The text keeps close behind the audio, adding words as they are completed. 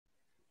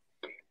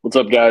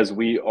What's up, guys?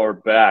 We are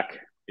back.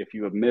 If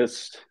you have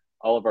missed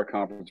all of our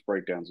conference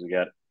breakdowns, we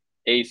got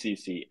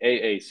ACC,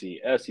 AAC,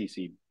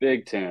 SEC,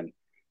 Big Ten,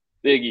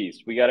 Big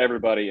East. We got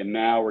everybody, and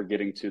now we're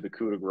getting to the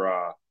coup de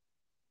grace,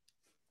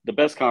 the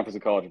best conference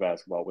in college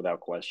basketball, without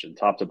question,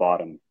 top to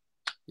bottom,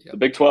 the Yep.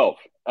 Big 12.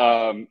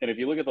 And if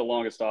you look at the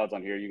longest odds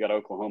on here, you got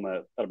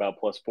Oklahoma at about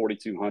plus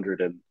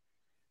 4,200, and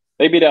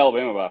they beat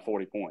Alabama by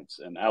 40 points,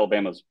 and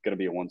Alabama's going to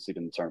be a one seed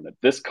in the tournament.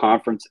 This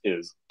conference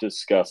is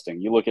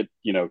disgusting. You look at,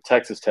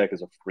 Texas Tech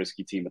is a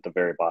frisky team at the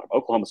very bottom.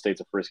 Oklahoma State's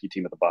a frisky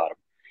team at the bottom.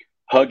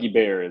 Huggy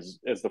Bear is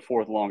the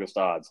fourth longest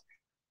odds.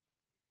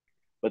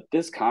 But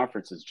this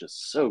conference is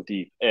just so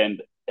deep.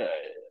 And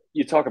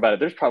you talk about it,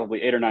 there's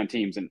probably 8 or 9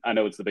 teams, and I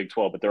know it's the Big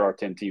 12, but there are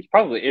 10 teams.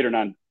 Probably eight or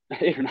nine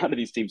of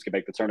these teams can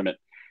make the tournament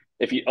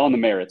if you on the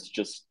merits.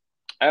 Just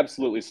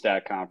absolutely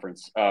stacked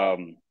conference.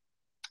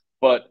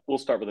 But we'll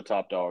start with the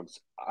top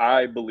dogs.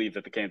 I believe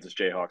that the Kansas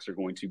Jayhawks are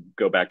going to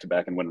go back to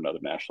back and win another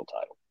national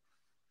title.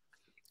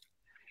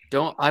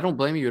 I don't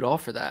blame you at all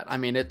for that. I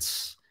mean, and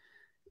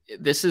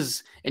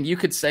you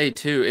could say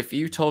too, if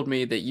you told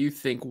me that you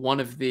think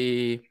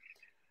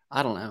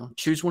I don't know,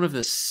 choose one of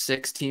the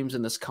 6 teams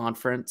in this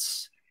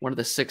conference, one of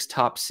the 6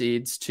 top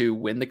seeds to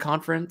win the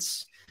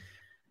conference,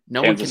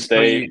 no one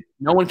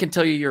can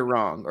tell you you're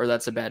wrong or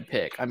that's a bad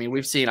pick. I mean,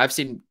 I've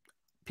seen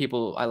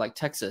people. I like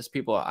Texas.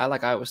 People. I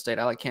like Iowa State.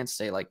 I like Kansas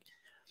State. Like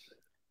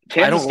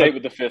Kansas State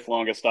with the 5th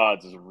longest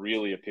odds is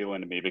really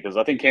appealing to me because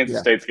I think Kansas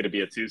Yeah. State's going to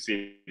be a 2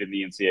 seed in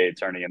the NCAA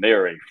tourney, and they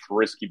are a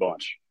frisky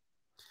bunch.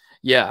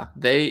 Yeah,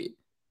 they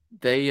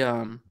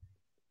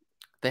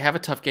have a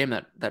tough game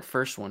that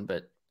first one,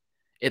 but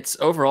it's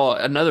overall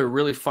another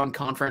really fun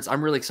conference.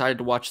 I'm really excited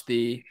to watch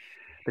the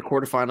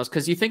quarterfinals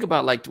because you think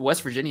about like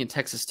West Virginia and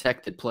Texas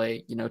Tech that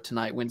play,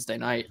 tonight, Wednesday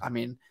night. I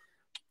mean,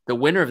 the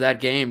winner of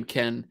that game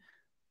can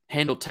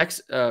handle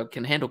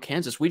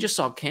Kansas. We just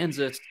saw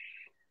Kansas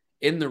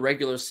in the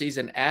regular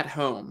season at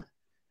home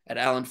at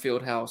Allen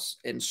Fieldhouse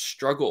and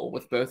struggle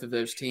with both of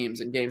those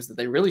teams in games that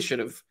they really should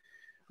have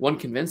won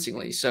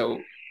convincingly. So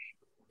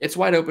it's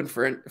wide open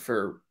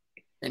for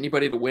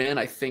anybody to win.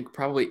 I think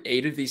probably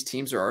 8 of these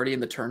teams are already in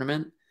the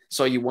tournament.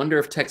 So you wonder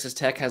if Texas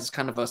Tech has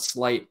kind of a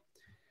slight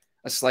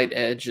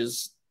edge,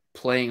 is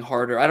playing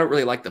harder. I don't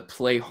really like the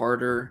play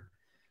harder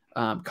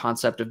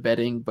concept of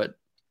betting, but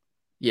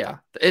yeah,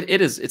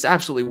 it's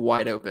absolutely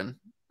wide open.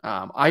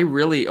 I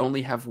really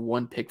only have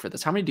one pick for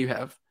this. How many do you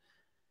have?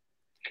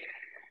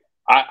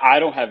 I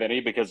don't have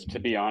any because, to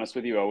be honest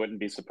with you, I wouldn't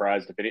be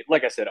surprised if it.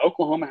 Like I said,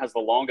 Oklahoma has the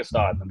longest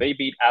odds, and they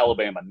beat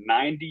Alabama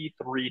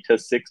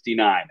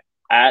 93-69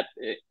 at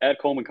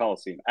Coleman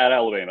Coliseum at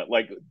Alabama.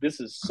 Like, this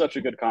is such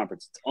a good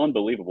conference; it's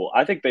unbelievable.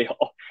 I think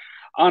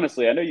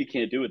honestly, I know you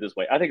can't do it this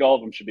way. I think all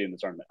of them should be in the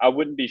tournament. I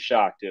wouldn't be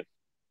shocked if,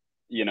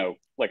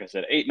 like I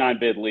said, 8-9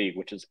 bid league,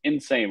 which is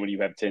insane when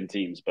you have 10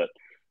 teams, but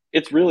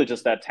it's really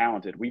just that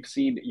talented. We've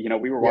seen,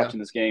 we were watching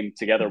this game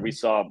together. We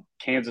saw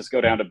Kansas go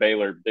down to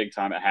Baylor big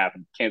time at half,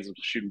 and Kansas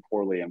was shooting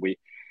poorly, and we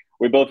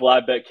both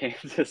live bet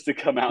Kansas to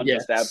come out and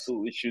just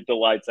absolutely shoot the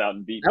lights out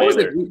and beat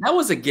Baylor. That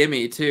was a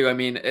gimme too. I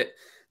mean,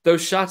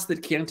 those shots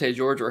that Keontae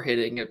George were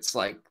hitting, it's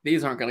like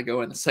these aren't going to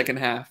go in the second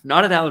half.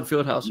 Not at Allen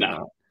Fieldhouse.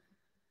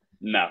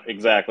 No,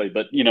 exactly.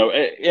 But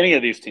any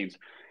of these teams,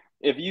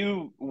 if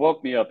you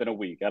woke me up in a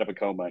week out of a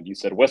coma and you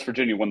said West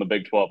Virginia won the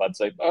Big 12, I'd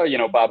say, oh,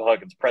 Bob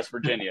Huggins, press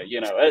Virginia.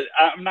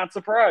 I'm not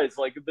surprised.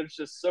 Like, there's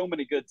just so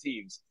many good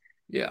teams.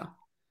 Yeah.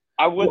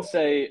 I would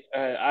say,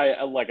 I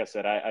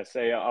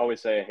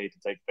always say I hate to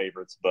take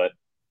favorites, but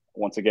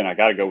once again, I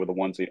got to go with the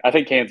 1 seed. I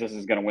think Kansas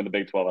is going to win the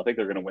Big 12. I think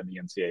they're going to win the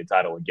NCAA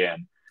title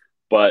again.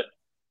 But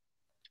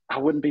I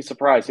wouldn't be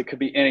surprised. It could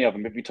be any of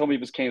them. If you told me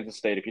it was Kansas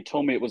State, if you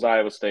told me it was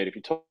Iowa State, if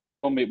you told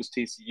me it was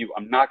TCU,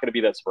 I'm not going to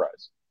be that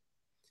surprised.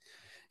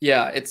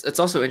 Yeah, it's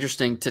also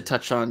interesting to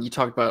touch on. You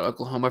talked about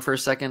Oklahoma for a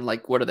second.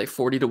 Like, what are they,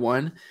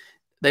 40-1?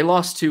 They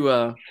lost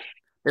to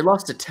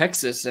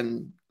Texas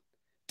in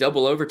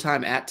double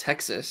overtime at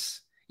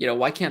Texas.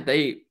 Why can't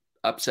they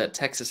upset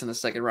Texas in the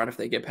second round if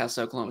they get past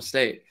Oklahoma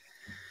State?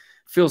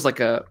 Feels like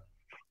a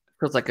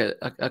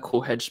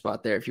cool hedge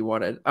spot there if you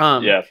wanted.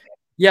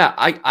 Yeah,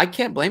 I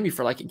can't blame you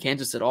for liking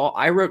Kansas at all.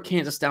 I wrote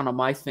Kansas down on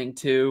my thing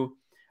too.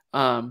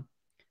 I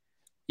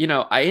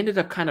ended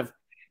up kind of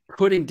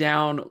putting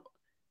down,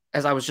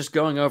 as I was just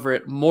going over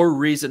it, more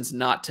reasons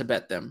not to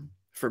bet them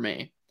for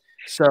me.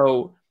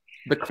 So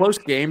the close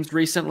games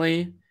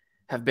recently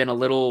have been a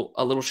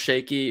little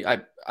shaky.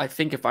 I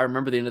think if I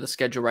remember the end of the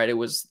schedule right, it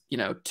was,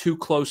 2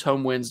 close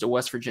home wins to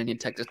West Virginia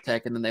and Texas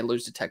Tech, and then they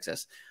lose to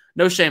Texas.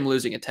 No shame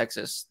losing at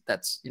Texas.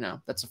 That's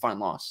a fine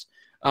loss.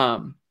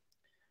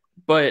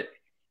 But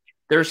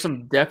there's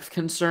some depth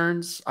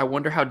concerns. I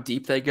wonder how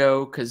deep they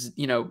go because,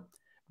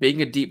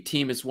 being a deep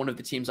team is one of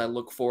the teams I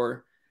look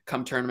for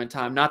come tournament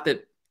time. Not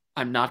that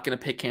I'm not going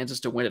to pick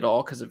Kansas to win it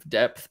all because of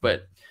depth,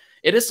 but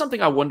it is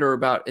something I wonder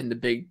about in the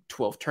Big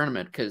 12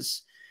 tournament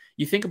because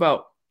you think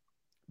about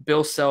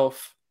Bill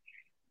Self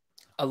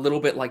a little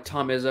bit like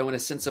Tom Izzo in a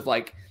sense of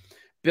like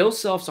Bill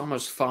Self's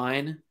almost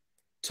fine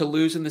to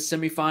lose in the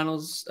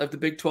semifinals of the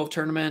Big 12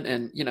 tournament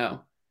and,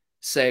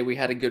 say we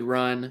had a good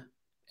run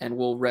and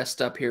we'll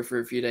rest up here for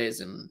a few days,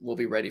 and we'll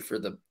be ready for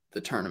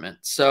the tournament.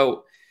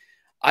 So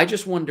I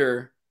just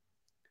wonder,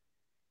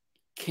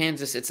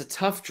 Kansas, it's a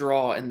tough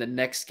draw in the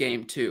next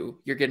game too.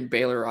 You're getting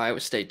Baylor or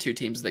Iowa State, two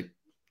teams that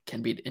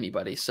can beat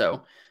anybody.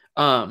 So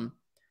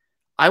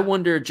I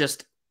wonder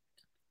just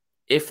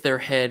if their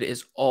head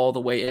is all the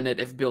way in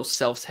it, if Bill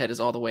Self's head is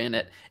all the way in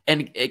it.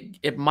 And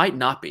it might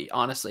not be,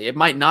 honestly. It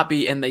might not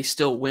be, and they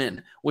still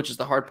win, which is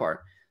the hard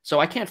part. So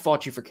I can't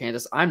fault you for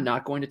Kansas. I'm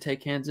not going to take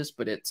Kansas,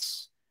 but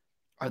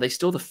are they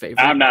still the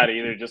favorite? I'm not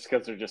either, just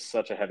because they're just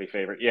such a heavy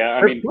favorite. Yeah,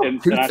 I mean,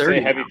 and I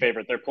say heavy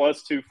favorite. They're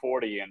plus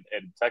 240, and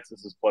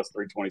Texas is plus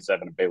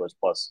 327, and Baylor's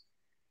plus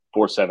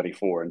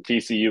 474, and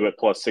TCU at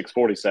plus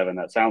 647.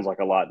 That sounds like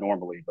a lot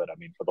normally, but I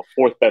mean, for the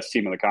fourth best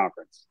team in the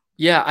conference.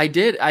 Yeah, I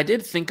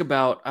did think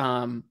about,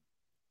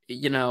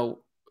 you know,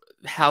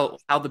 how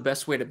the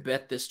best way to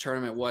bet this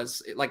tournament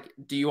was. Like,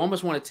 do you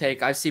almost want to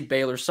take, I see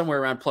Baylor somewhere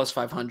around plus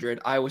 500,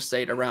 Iowa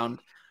State around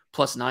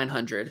plus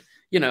 900,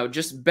 you know,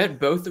 just bet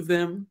both of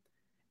them.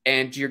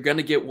 And you're going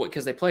to get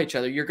because they play each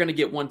other, you're going to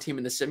get one team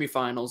in the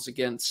semifinals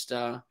against,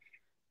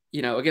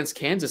 against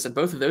Kansas. And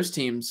both of those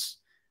teams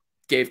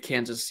gave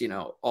Kansas, you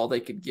know, all they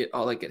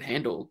could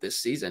handle this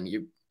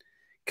season.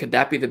 Could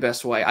that be the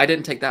best way? I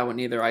didn't take that one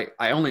either.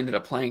 I only ended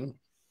up playing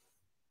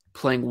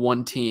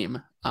one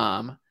team.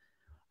 I'm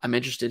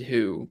interested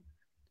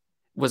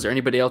was there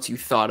anybody else you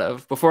thought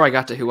of before I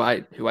got to who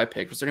I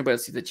picked? Was there anybody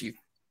else that you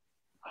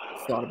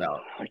thought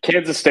about?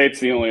 Kansas State's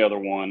the only other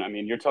one. I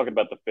mean, you're talking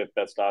about the fifth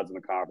best odds in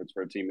the conference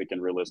for a team that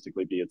can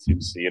realistically be a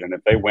 2 seed. And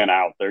if they win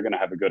out, they're going to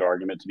have a good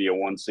argument to be a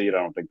 1 seed. I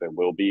don't think they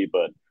will be,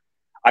 but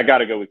I got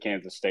to go with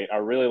Kansas State. I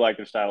really like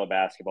their style of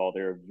basketball.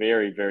 They're a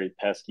very, very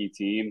pesky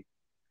team.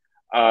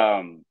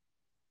 And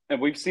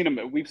we've seen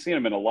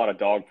them in a lot of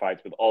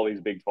dogfights with all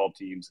these Big 12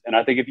 teams. And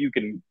I think if you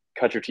can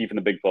cut your teeth in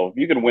the Big 12,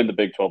 if you can win the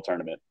Big 12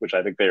 tournament, which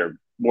I think they are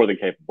more than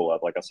capable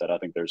of. Like I said, I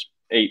think there's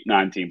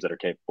 8-9 teams that are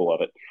capable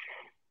of it.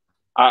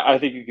 I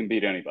think you can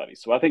beat anybody.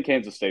 So I think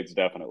Kansas State's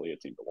definitely a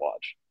team to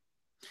watch.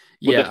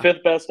 With the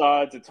fifth best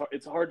odds,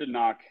 it's hard to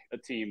knock a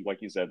team,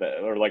 like you said,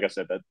 like I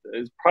said, that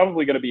is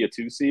probably going to be a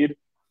 2 seed.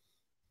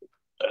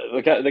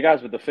 The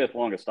guys with the fifth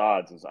longest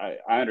odds is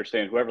I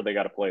understand whoever they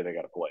got to play, they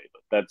got to play.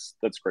 But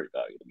that's great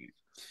value to me.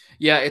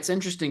 Yeah, it's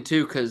interesting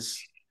too because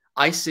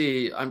I'm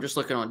just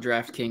looking on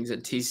DraftKings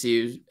and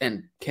TCU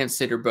and Kansas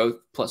State are both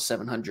plus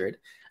 700.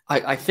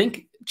 I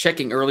think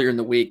checking earlier in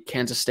the week,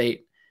 Kansas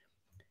State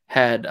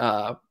had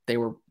they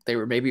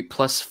were maybe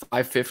plus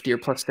 550 or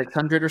plus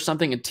 600 or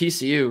something, and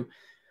TCU.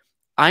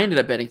 I ended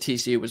up betting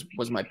TCU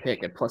was my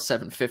pick at plus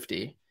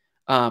 750.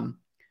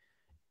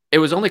 It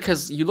was only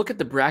because you look at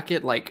the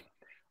bracket, like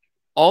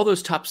all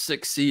those top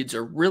 6 seeds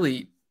are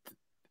really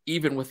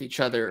even with each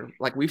other.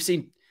 Like we've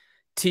seen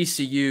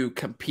TCU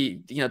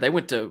compete. You know, they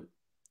went to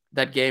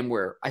that game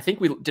where I think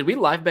we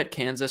live bet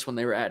Kansas when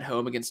they were at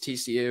home against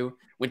TCU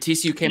when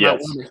TCU came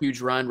out on a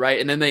huge run, right?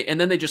 And then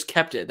they just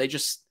kept it. They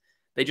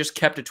just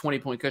kept a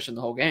 20-point cushion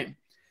the whole game.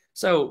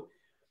 So,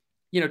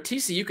 you know,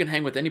 TCU can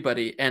hang with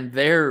anybody, and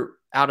they're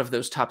out of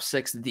those top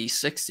 6, the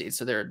 6 seed.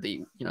 So they're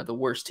the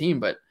worst team.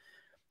 But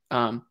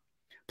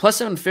plus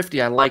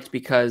 750 I liked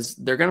because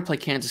they're going to play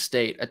Kansas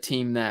State, a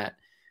team that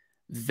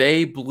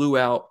they blew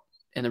out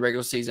in the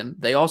regular season.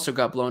 They also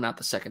got blown out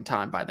the second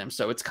time by them.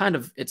 So it's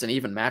an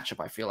even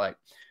matchup, I feel like.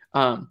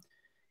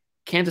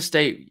 Kansas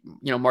State,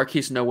 you know,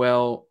 Marquise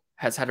Noel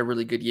has had a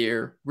really good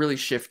year, really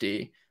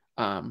shifty.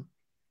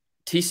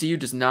 TCU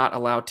does not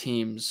allow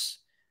teams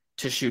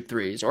to shoot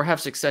threes or have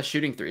success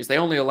shooting threes. They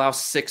only allow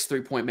 6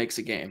 3-point makes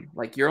a game.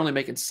 Like you're only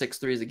making 6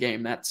 threes a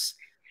game. That's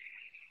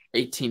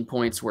 18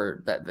 points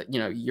where that you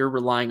know, you're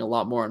relying a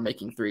lot more on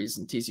making threes,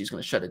 and TCU is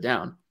going to shut it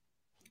down.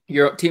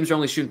 Your teams are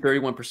only shooting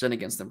 31%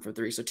 against them for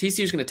 3. So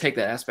TCU is going to take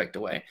that aspect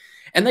away,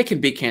 and they can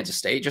beat Kansas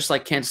State just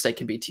like Kansas State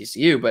can beat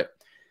TCU. But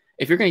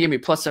if you're going to give me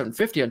plus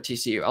 750 on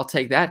TCU, I'll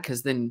take that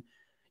because then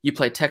you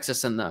play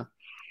Texas in the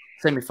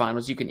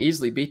semifinals. You can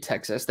easily beat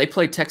Texas. They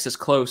played Texas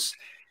close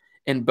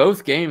in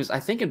both games. I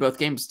think in both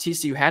games,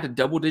 TCU had a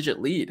double-digit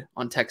lead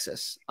on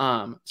Texas.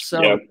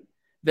 They're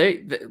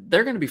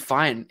going to be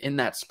fine in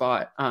that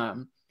spot. I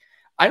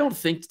don't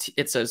think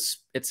it's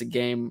a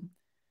game.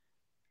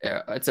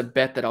 It's a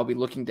bet that I'll be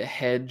looking to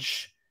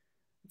hedge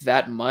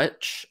that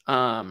much.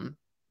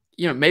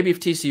 You know, maybe if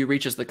TCU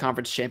reaches the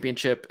conference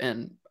championship,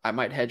 and I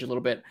might hedge a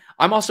little bit.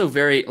 I'm also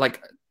very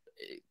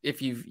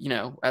if you've, you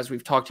know, as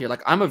we've talked here,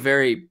 like I'm a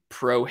very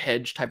pro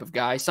hedge type of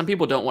guy. Some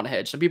people don't want to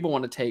hedge. Some people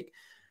want to take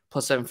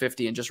plus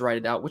 750 and just write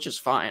it out, which is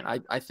fine.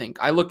 I think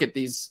I look at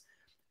these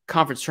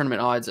conference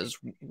tournament odds as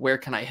where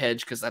can I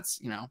hedge? Because that's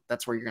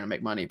where you're going to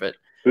make money. But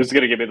who's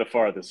going to give me the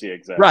farthest? Yeah,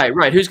 exactly.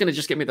 Right. Who's going to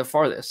just get me the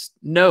farthest?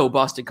 No,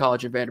 Boston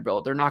College or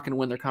Vanderbilt. They're not going to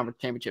win their conference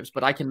championships,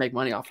 but I can make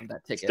money off of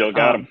that ticket. Still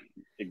got them.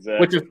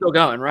 Exactly. Which is still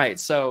going, right.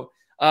 So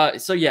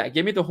yeah,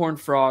 give me the Horned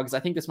Frogs.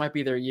 I think this might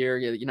be their year.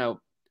 You know,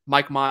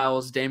 Mike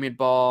Miles, Damian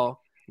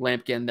Ball,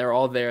 Lampkin, they're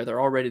all there. They're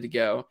all ready to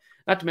go.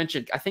 Not to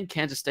mention, I think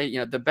Kansas State, you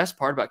know, the best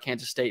part about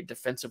Kansas State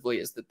defensively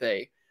is that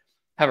they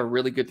have a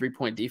really good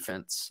 3-point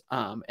defense.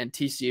 And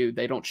TCU,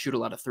 they don't shoot a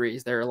lot of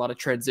threes. They're a lot of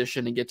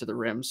transition and get to the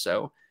rim.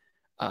 So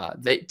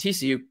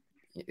TCU,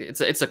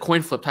 it's a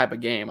coin flip type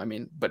of game. I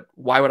mean, but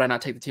why would I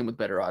not take the team with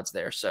better odds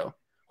there? So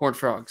Horned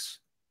Frogs,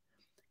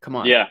 come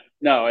on. Yeah,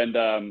 no,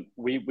 and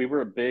we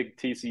were big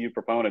TCU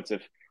proponents.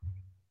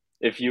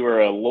 If you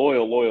were a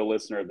loyal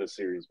listener of this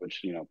series,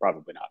 which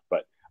probably not,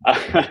 but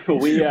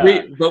we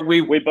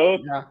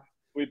both yeah.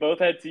 we both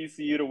had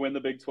TCU to win the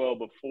Big 12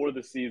 before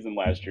the season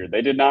last year.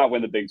 They did not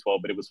win the Big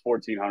 12, but it was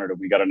 1,400, and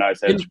we got a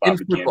nice head spot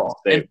for Kansas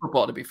State. In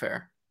football, to be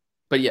fair,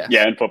 but yes,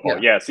 yeah, in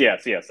football, yeah.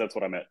 yes, that's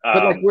what I meant.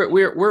 But like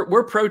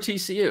we're pro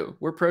TCU.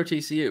 We're pro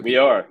TCU. We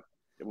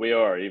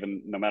are,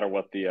 even no matter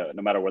what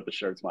the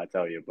shirts might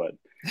tell you. But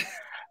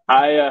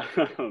I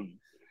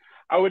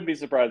wouldn't be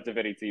surprised if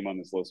any team on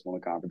this list won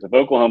the conference. If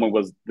Oklahoma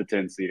was the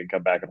 10 seed and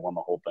come back and won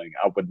the whole thing,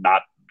 I would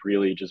not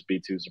really just be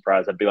too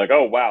surprised. I'd be like,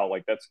 oh wow,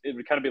 like it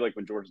would kind of be like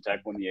when Georgia Tech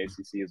won the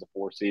ACC as a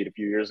 4 seed a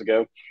few years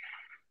ago.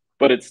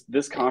 But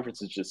this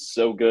conference is just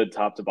so good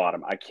top to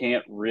bottom. I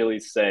can't really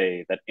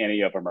say that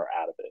any of them are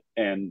out of it,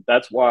 and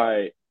that's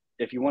why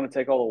if you want to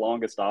take all the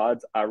longest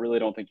odds, I really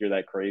don't think you're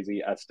that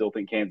crazy. I still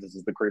think Kansas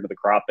is the cream of the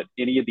crop, but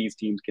any of these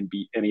teams can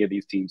beat any of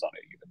these teams on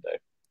any given day.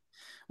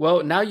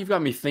 Well, now you've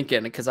got me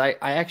thinking, because I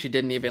actually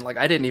didn't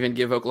even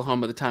give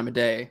Oklahoma the time of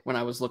day when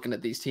I was looking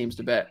at these teams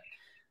to bet.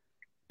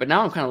 But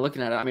now I'm kind of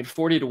looking at it. I mean,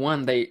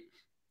 40-1,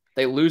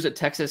 they lose at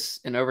Texas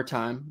in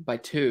overtime by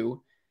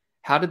 2.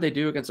 How did they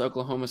do against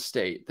Oklahoma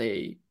State?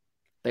 They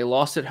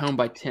lost at home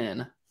by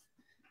 10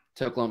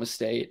 to Oklahoma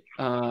State.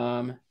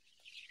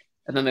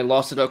 And then they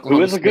lost at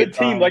Oklahoma State. Who is a good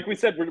team. Like we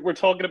said, we're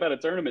talking about a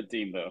tournament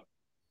team, though.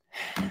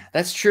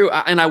 That's true.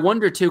 And I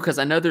wonder, too, because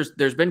I know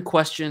there's been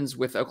questions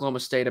with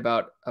Oklahoma State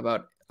about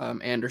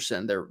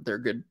Anderson. They're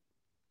good.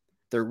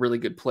 They're a really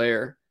good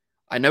player.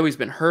 I know he's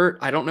been hurt.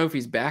 I don't know if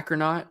he's back or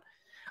not.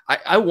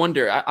 I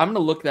wonder. I'm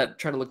going to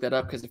try to look that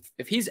up, because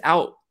if he's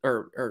out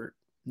or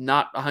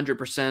not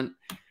 100%,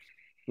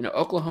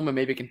 Oklahoma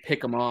maybe can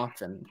pick him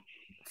off, and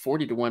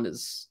 40-1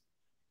 is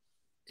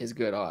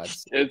good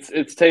odds.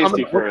 It's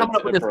tasty for on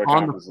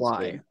the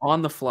fly.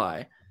 On the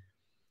fly.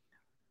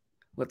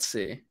 Let's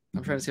see.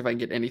 I'm trying to see if I can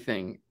get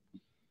anything.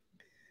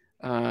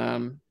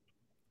 Somebody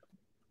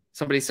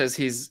says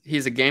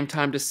he's a game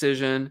time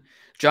decision.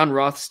 John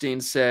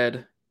Rothstein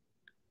said,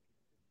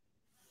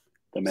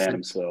 the man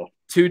himself,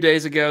 2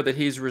 days ago, that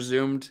he's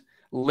resumed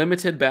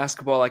limited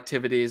basketball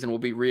activities and will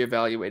be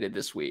reevaluated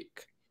this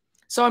week.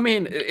 So I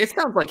mean, it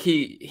sounds like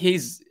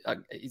he's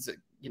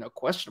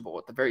questionable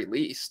at the very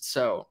least.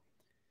 So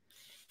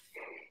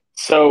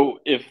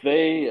if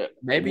they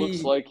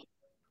maybe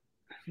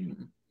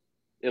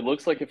it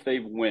looks like if they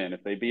win,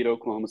 if they beat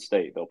Oklahoma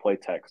State, they'll play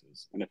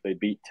Texas, and if they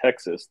beat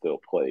Texas,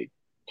 they'll play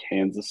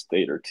Kansas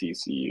State or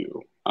TCU.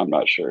 I'm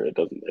not sure.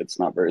 It's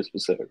not very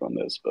specific on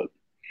this, but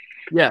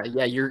yeah,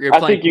 you're I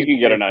think you can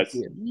get a nice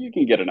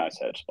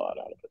head spot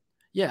out of it.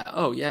 Yeah.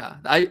 Oh yeah.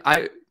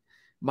 I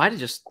might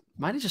have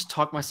just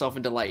talked myself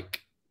into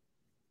like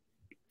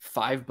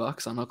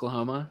 $5 on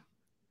Oklahoma.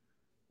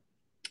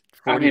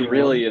 I mean,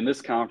 really, in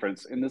this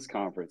conference,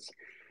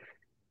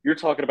 you're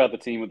talking about the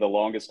team with the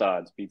longest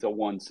odds beats a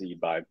 1 seed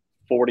by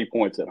 40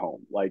 points at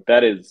home. Like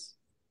it's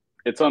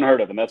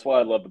unheard of, and that's why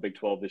I love the Big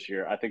 12 this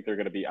year. I think I'm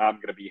going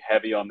to be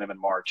heavy on them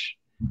in March.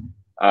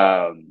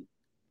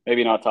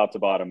 Maybe not top to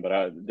bottom,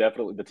 but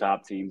definitely the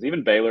top teams.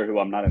 Even Baylor, who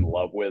I'm not in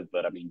love with,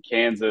 but I mean,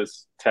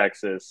 Kansas,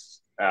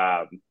 Texas,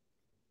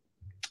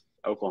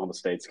 Oklahoma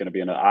State's going to be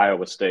in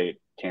Iowa State,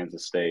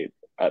 Kansas State.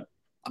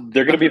 It's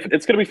going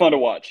to be fun to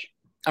watch.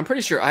 I'm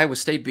pretty sure Iowa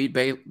State beat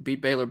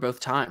Baylor both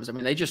times. I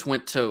mean, they just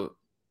went to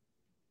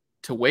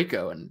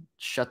Waco and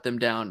shut them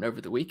down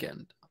over the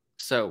weekend.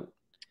 So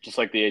just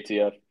like the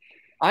ATF.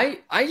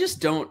 I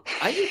just don't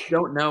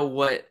know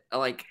what,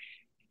 like,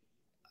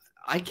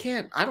 I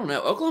don't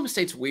know. Oklahoma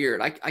State's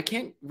weird. I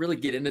can't really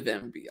get into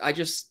them.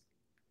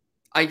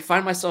 I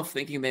find myself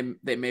thinking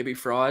they may be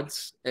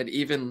frauds, and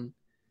even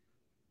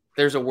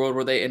there's a world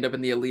where they end up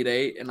in the Elite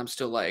Eight, and I'm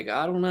still like,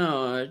 I don't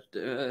know.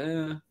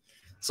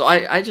 So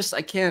I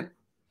can't.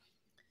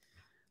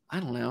 I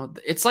don't know.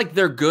 It's like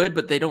they're good,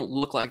 but they don't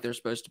look like they're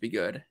supposed to be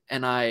good,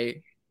 and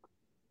I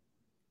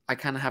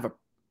kind of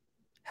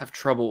have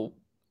trouble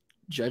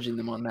judging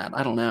them on that.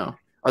 I don't know.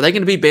 Are they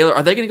going to be Baylor?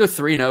 Are they going to go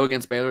 3-0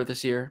 against Baylor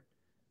this year?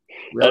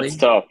 Really?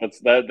 That's tough.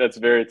 That's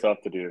very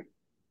tough to do.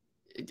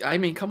 I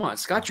mean, come on.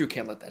 Scott Drew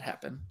can't let that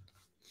happen.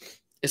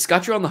 Is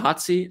Scott Drew on the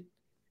hot seat?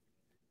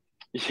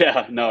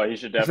 Yeah, no, he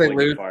should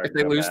definitely be fired. If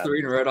they lose 3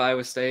 in a row to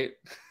Iowa State,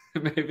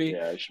 maybe.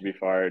 Yeah, he should be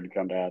fired and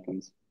come to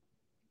Athens.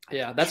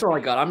 Yeah, that's all I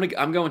got.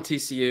 I'm going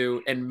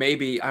TCU, and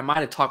maybe I might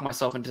have talked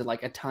myself into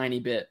like a tiny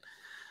bit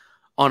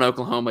on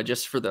Oklahoma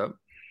just for the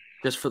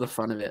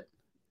fun of it.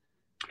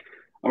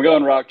 I'm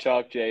going Rock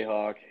Chalk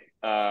Jayhawk,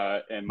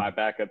 and my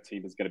backup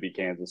team is going to be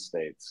Kansas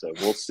State. So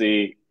we'll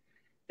see.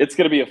 It's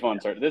going to be a fun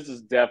tournament. This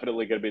is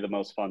definitely going to be the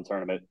most fun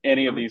tournament.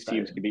 Any of these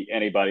teams can beat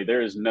anybody.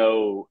 There is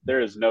no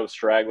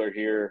straggler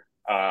here.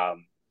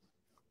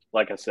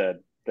 Like I said,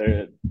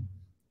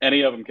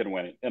 any of them can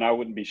win it, and I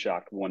wouldn't be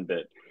shocked one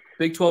bit.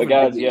 Big 12, but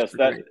guys. Yes,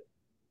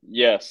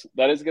 Yes,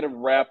 that is going to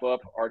wrap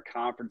up our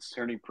conference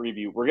tourney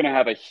preview. We're going to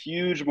have a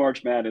huge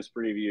March Madness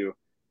preview.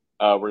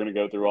 We're going to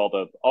go through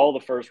all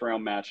the first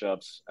round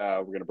matchups.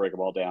 We're going to break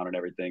them all down and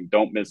everything.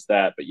 Don't miss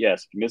that. But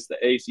yes, if you missed the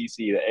ACC,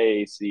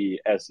 the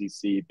AAC,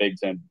 SEC, Big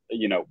Ten,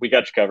 we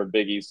got you covered.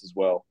 Big East as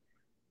well.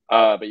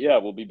 But yeah,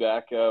 we'll be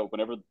back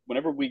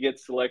whenever we get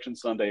Selection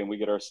Sunday and we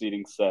get our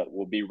seating set.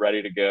 We'll be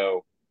ready to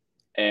go,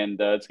 and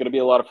it's going to be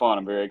a lot of fun.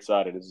 I'm very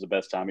excited. This is the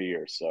best time of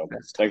year. So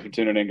Best thanks for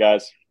time. tuning in,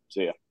 guys.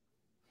 See ya.